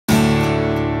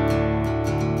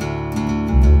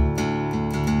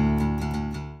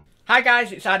Hi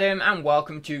guys, it's Adam and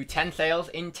welcome to 10 sales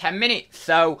in 10 minutes.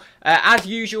 So, as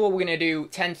usual, we're going to do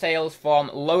 10 sales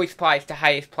from lowest price to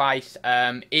highest price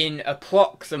in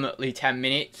approximately 10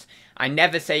 minutes. I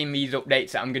never say in these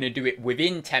updates that I'm going to do it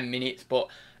within 10 minutes, but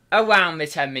around the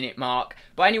 10-minute mark.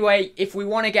 But anyway, if we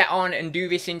want to get on and do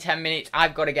this in 10 minutes,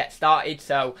 I've got to get started.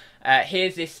 So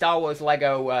here's this Star Wars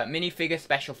Lego minifigure,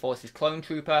 Special Forces Clone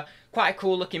Trooper. Quite a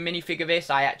cool looking minifigure this.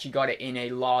 I actually got it in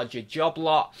a larger job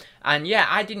lot. And yeah,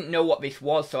 I didn't know what this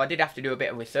was, so I did have to do a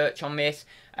bit of research on this.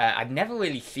 I'd never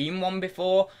really seen one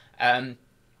before.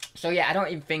 So yeah, I don't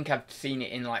even think I've seen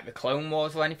it in like the Clone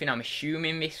Wars or anything. I'm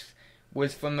assuming this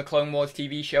was from the Clone Wars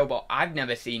TV show, but I've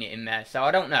never seen it in there, so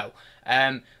I don't know.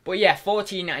 But yeah,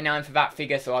 $14.99 for that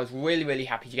figure, so I was really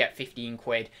happy to get 15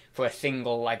 quid for a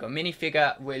single Lego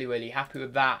minifigure. Really happy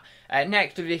with that.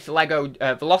 Next to this Lego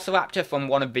Velociraptor from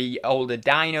one of the older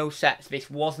Dino sets. This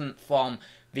wasn't from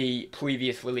the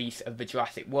previous release of the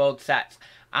Jurassic World sets.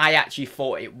 I actually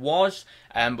thought it was,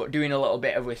 but doing a little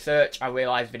bit of research, I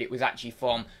realised that it was actually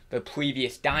from the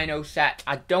previous Dino set.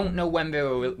 I don't know when they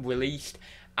were released.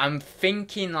 I'm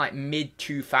thinking like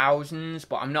mid-2000s,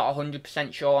 but I'm not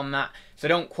 100% sure on that. So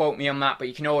don't quote me on that, but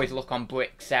you can always look on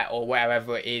Brickset or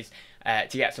wherever it is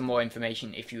to get some more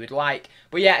information if you would like.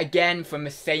 But yeah, again, from the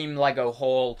same Lego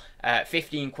haul,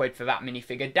 15 quid for that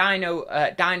minifigure.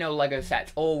 Dino Lego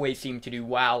sets always seem to do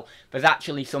well. There's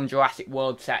actually some Jurassic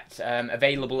World sets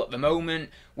available at the moment,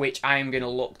 which I am going to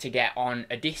look to get on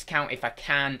a discount if I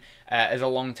can, as a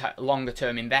longer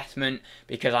term investment,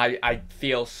 because I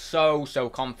feel so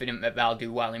confident that they'll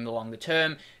do well in the longer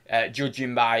term,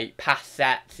 judging by past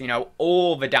sets, you know,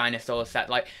 all the dinosaur sets.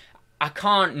 Like, I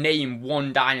can't name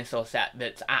one dinosaur set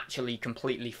that's actually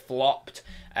completely flopped.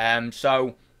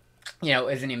 So, you know,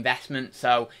 as an investment.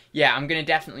 So, yeah, I'm going to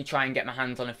definitely try and get my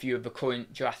hands on a few of the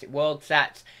current Jurassic World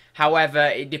sets. However,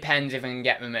 it depends if I can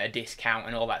get them at a discount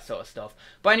and all that sort of stuff.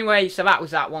 But anyway, so that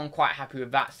was that one. Quite happy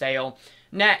with that sale.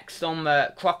 Next, some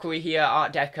crockery here,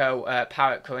 Art Deco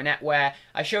Parrot Coronetware.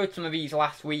 I showed some of these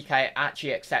last week. I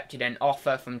actually accepted an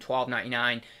offer from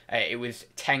 $12.99. It was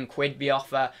 10 quid the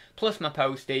offer, plus my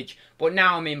postage. But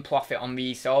now I'm in profit on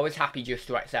these, so I was happy just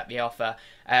to accept the offer.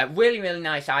 Really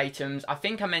nice items. I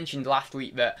think I mentioned last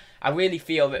week that I really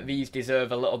feel that these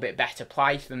deserve a little bit better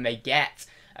price than they get.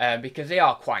 Because they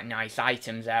are quite nice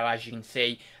items there, as you can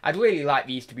see. I'd really like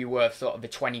these to be worth sort of the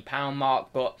 £20 mark,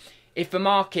 but if the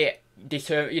market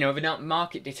the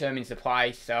market determines the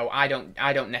price, so I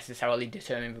don't necessarily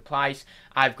determine the price.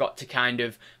 I've got to kind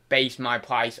of base my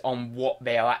price on what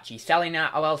they are actually selling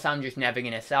at, or else I'm just never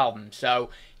going to sell them. So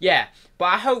yeah, but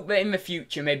I hope that in the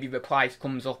future maybe the price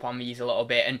comes up on these a little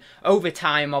bit, and over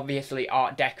time obviously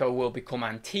Art Deco will become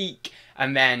antique,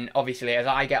 and then obviously as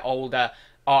I get older,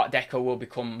 Art Deco will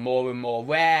become more and more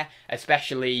rare,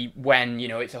 especially when, you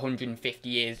know, it's 150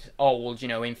 years old, you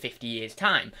know, in 50 years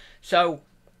time. So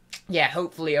yeah,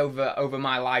 hopefully over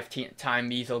my lifetime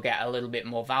these will get a little bit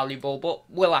more valuable, but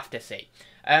we'll have to see.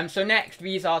 So next,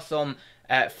 these are some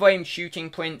frame shooting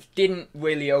prints. Didn't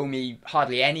really owe me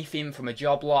hardly anything from a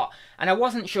job lot, and I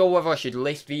wasn't sure whether I should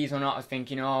list these or not. I was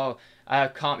thinking, oh, I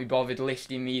can't be bothered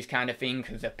listing these kind of things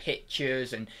because they're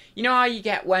pictures, and you know how you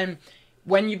get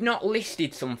when you've not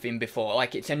listed something before,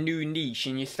 like it's a new niche,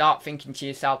 and you start thinking to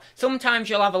yourself, sometimes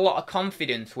you'll have a lot of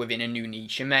confidence within a new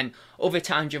niche, and then other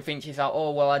times you'll think to yourself,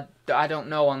 oh, well, I don't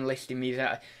know on listing these.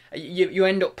 You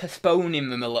end up postponing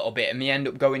them a little bit, and you end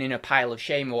up going in a pile of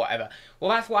shame or whatever. Well,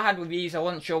 that's what I had with these. I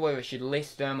wasn't sure whether I should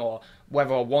list them or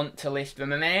whether I want to list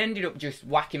them, and I ended up just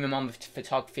whacking them on the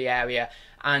photography area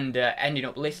and ended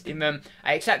up listing them.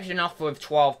 I accepted an offer of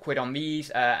 12 quid on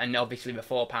these, and obviously the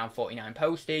 £4.49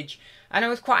 postage. And I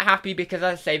was quite happy because,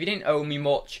 as I say, they didn't owe me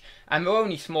much, and they're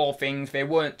only small things. They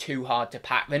weren't too hard to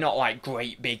pack. They're not like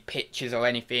great big pictures or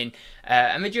anything,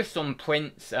 and they're just some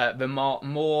prints. The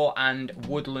moor and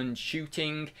woodland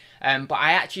shooting, but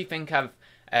I actually think I've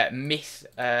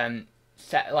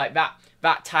like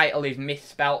that title is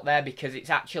misspelt there, because it's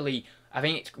actually, I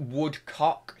think it's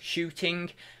woodcock shooting.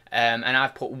 And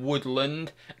I've put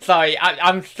woodland. Sorry,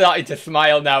 I'm starting to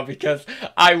smile now because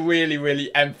I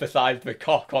really emphasised the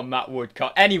cock on that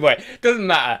woodcock. Anyway, doesn't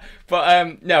matter.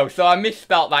 But no, so I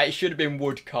misspelt that. It should have been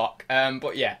woodcock.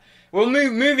 But yeah, well,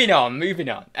 moving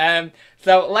on.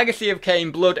 So Legacy of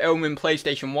Kain Blood Omen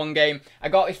PlayStation 1 game. I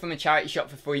got this from a charity shop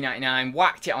for $3.99.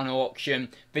 Whacked it on auction.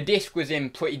 The disc was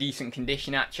in pretty decent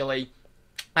condition actually,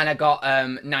 and I got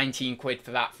 19 quid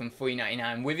for that from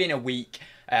 $3.99 within a week.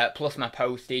 Plus my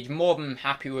postage. More than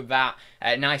happy with that.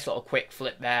 Nice little quick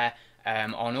flip there.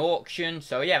 on auction.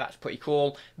 So yeah, that's pretty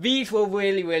cool. These were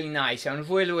really nice. I was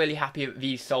really happy that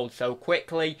these sold so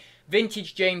quickly.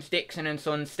 Vintage James Dixon and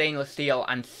Sons stainless steel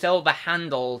and silver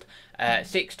handled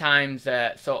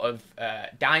 6x sort of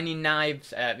dining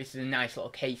knives. This is a nice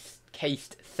little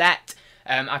cased set.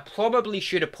 I probably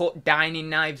should have put dining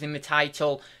knives in the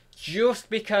title just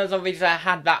because obviously I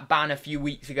had that ban a few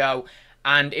weeks ago,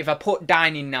 and if I put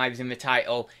dining knives in the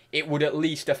title, it would at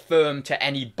least affirm to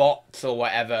any bots or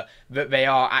whatever that they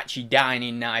are actually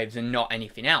dining knives and not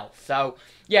anything else. So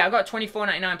yeah, I got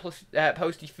 $24.99 plus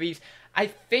postage fees. I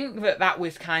think that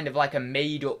was kind of like a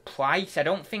made up price. I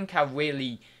don't think I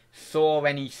really saw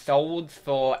any solds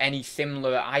for any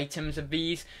similar items of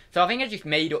these, so I think I just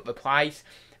made up the price.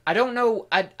 I don't know,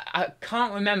 I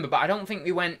can't remember, but I don't think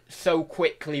we went so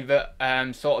quickly that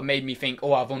sort of made me think,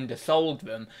 oh, I've undersold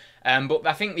them. But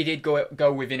I think we did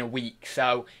go within a week.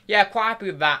 So yeah, quite happy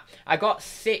with that. I got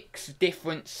 6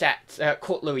 different sets,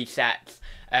 cutlery sets,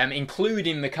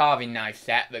 including the carving knife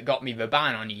set that got me the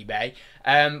ban on eBay.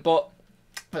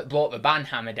 That brought the ban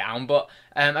hammer down, but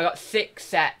I got 6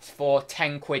 sets for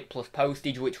 10 quid plus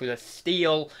postage, which was a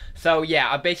steal. So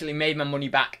yeah, I basically made my money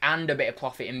back and a bit of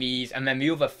profit in these, and then the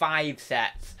other 5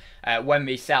 sets, when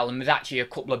we sell, and there's actually a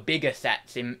couple of bigger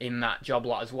sets in that job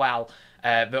lot as well,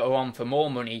 that are on for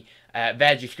more money,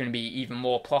 they're just going to be even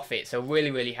more profit, so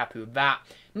really happy with that.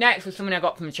 Next was something I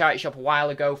got from the charity shop a while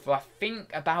ago for I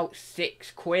think about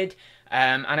 6 quid.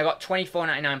 And I got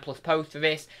 $24.99 plus post for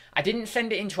this. I didn't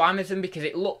send it into Amazon because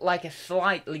it looked like a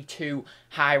slightly too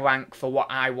high rank for what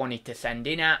I wanted to send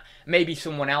in at. Maybe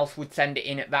someone else would send it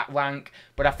in at that rank,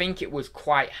 but I think it was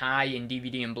quite high in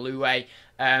DVD and Blu-ray.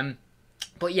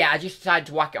 But yeah, I just decided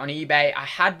to whack it on eBay. I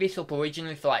had this up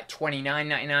originally for like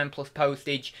 $29.99 plus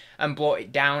postage and brought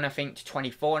it down, I think, to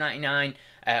 $24.99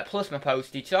 plus my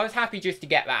postage. So I was happy just to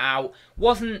get that out.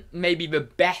 Wasn't maybe the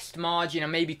best margin. I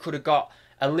maybe could have got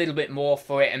a little bit more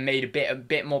for it and made a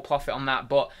bit more profit on that,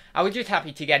 but I was just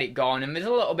happy to get it gone, and there's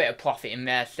a little bit of profit in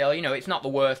there still. You know, it's not the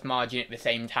worst margin at the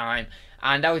same time,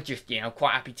 and I was just, you know,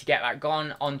 quite happy to get that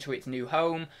gone onto its new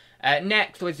home.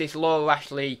 Next was this Laura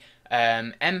Ashley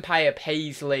Empire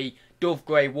Paisley Dove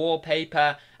Grey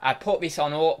wallpaper. I put this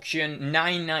on auction,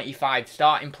 $9.95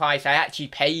 starting price. I actually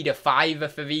paid a $5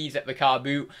 for these at the car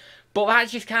boot. But that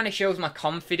just kind of shows my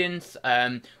confidence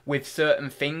with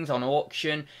certain things on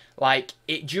auction. Like,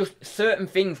 certain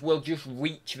things will just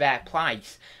reach their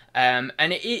price. And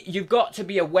you've got to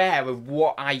be aware of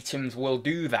what items will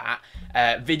do that.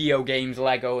 Video games,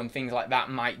 Lego, and things like that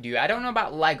might do. I don't know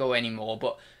about Lego anymore,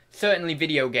 but certainly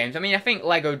video games. I mean, I think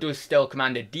Lego does still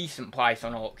command a decent price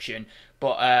on auction.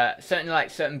 But certainly, like,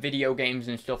 certain video games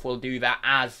and stuff will do that,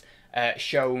 as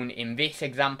shown in this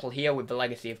example here with the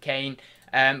Legacy of Kain.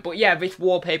 But yeah, this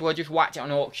wallpaper, I just whacked it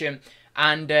on auction,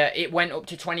 and it went up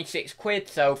to 26 quid,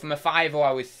 so from a $5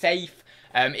 I was safe.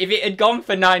 If it had gone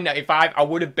for $9.95, I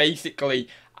would have basically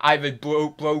either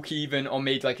broke even or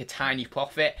made like a tiny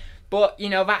profit. But, you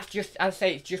know, that's just, as I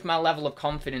say, it's just my level of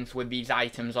confidence with these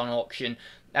items on auction.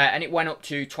 And it went up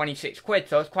to 26 quid,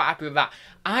 so I was quite happy with that.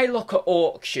 I look at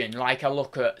auction like I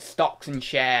look at stocks and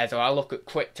shares, or I look at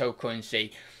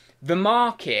cryptocurrency. The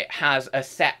market has a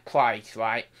set price,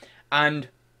 right? And,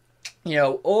 you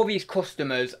know, all these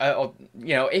customers,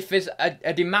 you know, if there's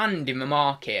a demand in the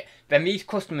market, then these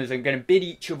customers are going to bid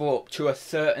each other up to a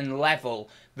certain level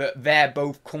that they're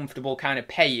both comfortable kind of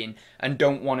paying and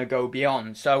don't want to go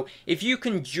beyond. So if you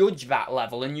can judge that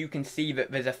level and you can see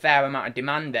that there's a fair amount of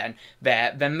demand then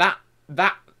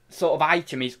that sort of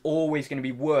item is always going to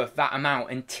be worth that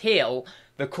amount until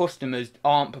the customers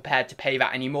aren't prepared to pay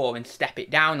that anymore and step it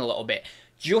down a little bit.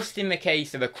 Just in the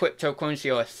case of a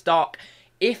cryptocurrency or a stock,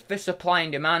 if the supply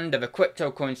and demand of a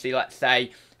cryptocurrency, let's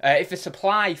say, if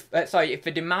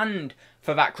the demand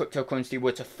for that cryptocurrency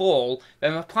were to fall,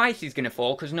 then the price is going to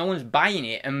fall because no one's buying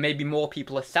it and maybe more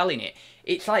people are selling it.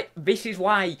 It's like, this is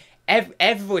why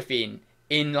everything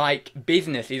in like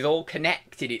business is all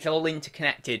connected, it's all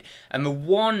interconnected, and the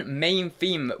one main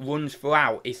theme that runs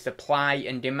throughout is supply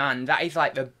and demand. That is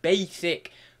like the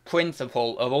basic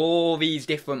principle of all these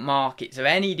different markets, of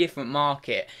any different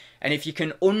market. And if you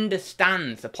can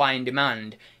understand supply and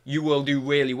demand, you will do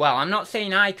really well. I'm not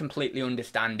saying I completely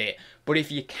understand it, but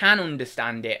if you can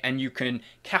understand it and you can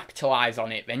capitalize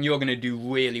on it, then you're going to do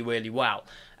really well.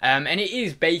 And it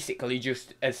is basically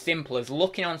just as simple as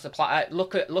looking on supply,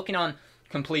 looking on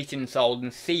completed and sold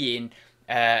and seeing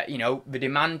you know, the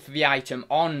demand for the item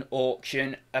on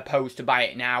auction opposed to buy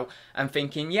it now, and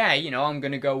thinking, yeah, you know, I'm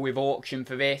going to go with auction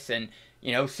for this and,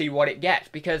 you know, see what it gets,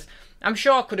 because I'm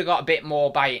sure I could have got a bit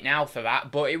more buy it now for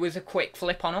that, but it was a quick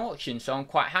flip on auction, so I'm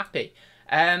quite happy.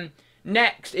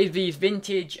 Next is these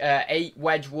vintage 8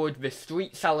 Wedgwood, the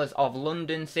Street Sellers of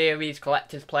London series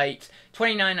collector's plates,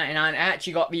 £29.99. I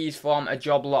actually got these from a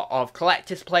job lot of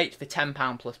collector's plates for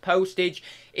 £10 plus postage.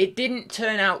 It didn't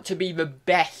turn out to be the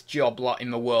best job lot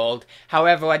in the world.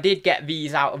 However, I did get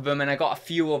these out of them and I got a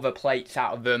few other plates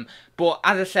out of them. But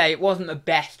as I say, it wasn't the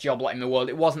best job lot in the world.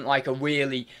 It wasn't like a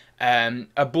really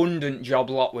abundant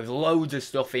job lot with loads of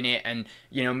stuff in it and,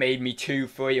 you know, made me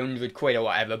 200-300 quid or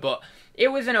whatever. But it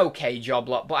was an okay job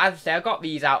lot, but as I say, I got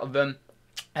these out of them,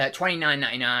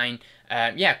 £29.99.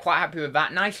 Yeah, quite happy with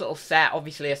that. Nice little set,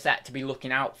 obviously a set to be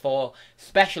looking out for,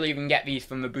 especially if you can get these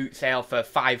from the boot sale for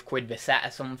 £5 the set or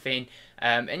something.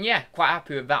 And yeah, quite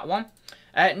happy with that one.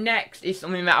 Next is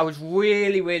something that I was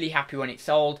really happy when it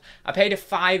sold. I paid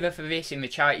 £5 for this in the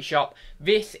charity shop.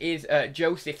 This is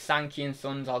Joseph Sankey and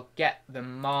Sons. I'll get the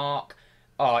mark.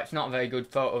 Oh, it's not a very good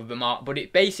photo of the mark, but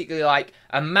it's basically like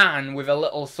a man with a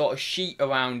little sort of sheet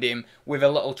around him with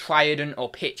a little trident or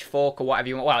pitchfork or whatever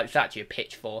you want. Well, it's actually a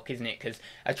pitchfork, isn't it? Because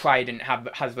a trident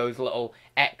has those little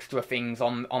extra things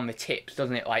on the tips,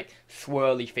 doesn't it? Like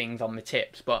swirly things on the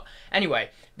tips. But anyway,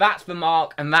 that's the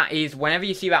mark, and that is, whenever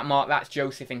you see that mark, that's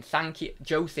Joseph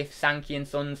Sankey and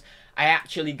Sons. I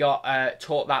actually got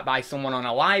taught that by someone on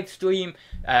a live stream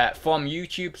from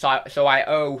YouTube, so I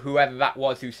owe whoever that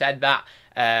was who said that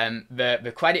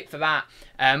the credit for that.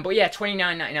 But yeah,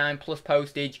 £29.99 plus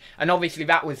postage, and obviously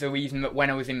that was the reason that when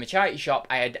I was in the charity shop,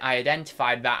 I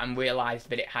identified that and realised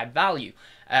that it had value.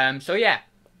 So yeah,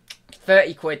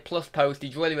 £30 plus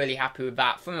postage, really happy with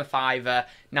that, from a £5,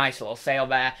 nice little sale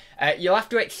there. You'll have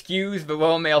to excuse the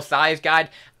Royal Mail size guide.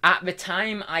 At the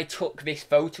time I took this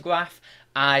photograph,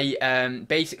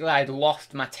 basically I'd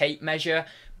lost my tape measure,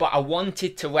 but I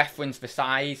wanted to reference the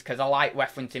size because I like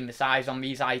referencing the size on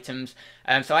these items.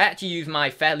 So I actually used my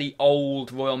fairly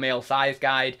old Royal Mail size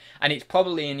guide, and it's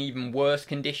probably in even worse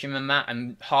condition than that,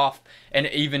 and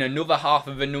even another half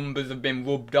of the numbers have been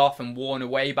rubbed off and worn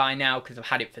away by now because I've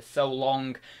had it for so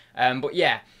long. But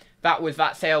yeah, that was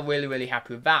that sale, really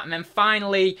happy with that. And then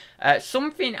finally,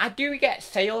 something, I do get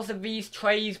sales of these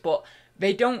trays, but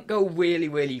they don't go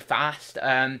really fast.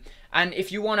 And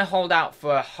if you want to hold out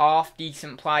for a half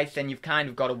decent price, then you've kind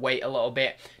of got to wait a little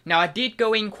bit. Now, I did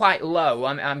go in quite low.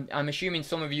 I'm assuming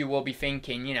some of you will be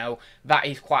thinking, you know, that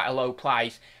is quite a low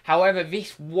price. However,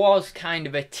 this was kind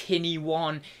of a tinny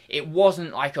one. It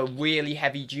wasn't like a really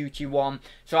heavy duty one.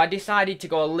 So I decided to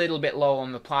go a little bit low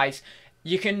on the price.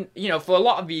 You can, you know, for a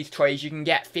lot of these trays, you can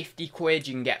get £50,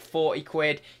 you can get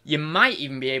 £40. You might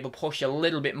even be able to push a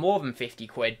little bit more than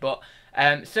 £50, but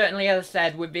certainly, as I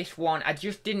said, with this one, I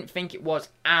just didn't think it was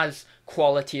as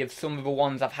quality of some of the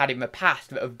ones I've had in the past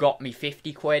that have got me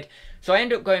 £50. So I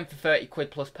ended up going for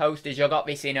 £30 plus postage. I got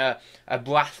this in a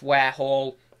brassware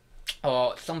haul,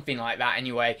 or something like that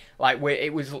anyway. Like,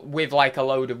 it was with like a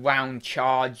load of round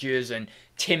chargers and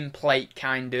tin plate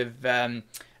kind of, I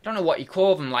don't know what you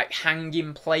call them, like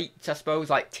hanging plates, I suppose,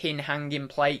 like tin hanging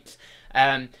plates.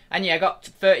 And yeah, I got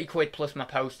 £30 plus my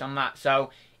post on that, so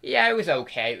yeah, it was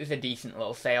okay. It was a decent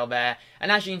little sale there.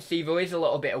 And as you can see, there is a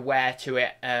little bit of wear to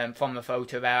it from the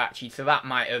photo there, actually, so that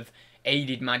might have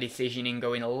aided my decision in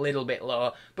going a little bit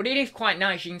lower. But it is quite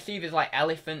nice. You can see there's like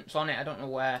elephants on it. I don't know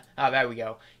where. Oh, there we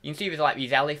go. You can see there's like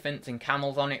these elephants and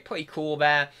camels on it. Pretty cool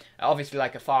there. Obviously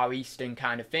like a Far Eastern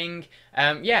kind of thing.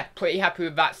 Yeah, pretty happy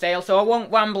with that sale. So I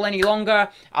won't ramble any longer.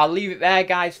 I'll leave it there,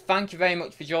 guys. Thank you very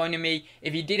much for joining me.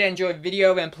 If you did enjoy the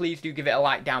video, then please do give it a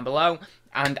like down below.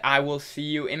 And I will see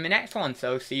you in the next one.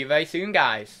 So see you very soon,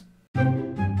 guys.